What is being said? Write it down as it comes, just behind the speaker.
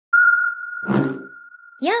Yum,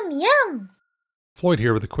 yum! Floyd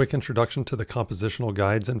here with a quick introduction to the Compositional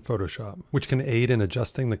Guides in Photoshop, which can aid in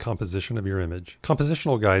adjusting the composition of your image.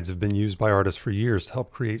 Compositional Guides have been used by artists for years to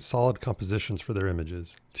help create solid compositions for their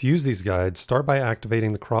images. To use these guides, start by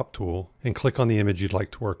activating the Crop tool and click on the image you'd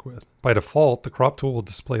like to work with. By default, the Crop tool will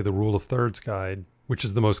display the Rule of Thirds guide, which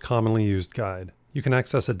is the most commonly used guide. You can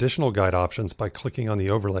access additional guide options by clicking on the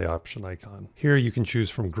Overlay option icon. Here you can choose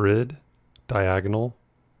from Grid, Diagonal,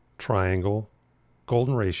 Triangle,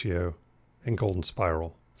 Golden Ratio, and Golden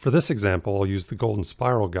Spiral. For this example, I'll use the Golden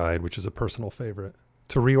Spiral guide, which is a personal favorite.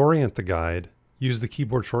 To reorient the guide, use the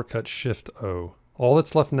keyboard shortcut Shift-O. All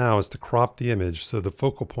that's left now is to crop the image so the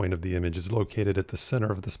focal point of the image is located at the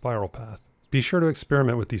center of the spiral path. Be sure to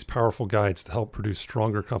experiment with these powerful guides to help produce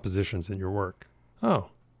stronger compositions in your work. Oh,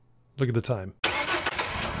 look at the time.